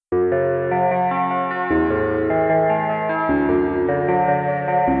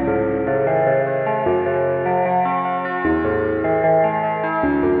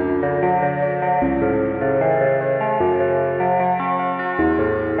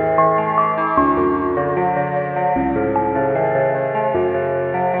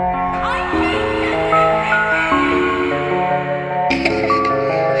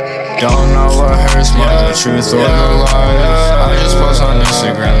first month, the truth or the lies. I just post on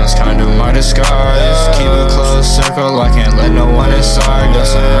Instagram, that's kind of my disguise. Keep a close circle, I can't let no one inside. Got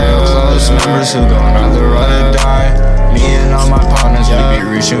some real close members who gon' either ride or die. Me and all my partners, we be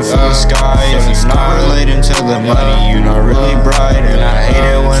reaching for the sky. If you're not relating to the money, you're not really bright. And I hate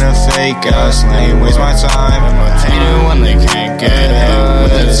it when a fake ass lame waste my time. And I hate it when they can't get hit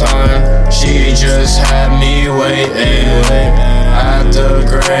with the time. She just had me waiting at the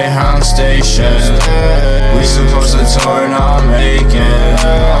Greyhound station. We supposed to tour, not making.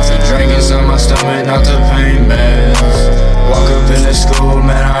 Off the drink inside my stomach, not the pain meds. Walk up in the school,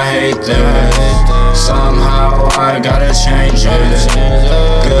 man, I hate this. Somehow I gotta change it.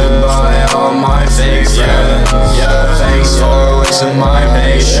 Goodbye all my fake friends. Thanks for wasting my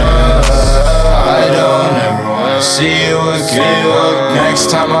patience. I don't ever wanna see you again. Next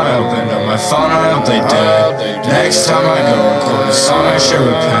time I open up my phone, I hope they did. Next time I go record a song, I should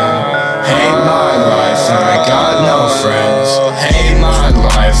repent. Hate my life and I got no friends. Hate my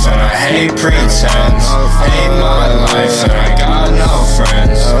life and I hate pretense. Hate my life and I got no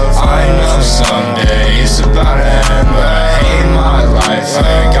friends. I know some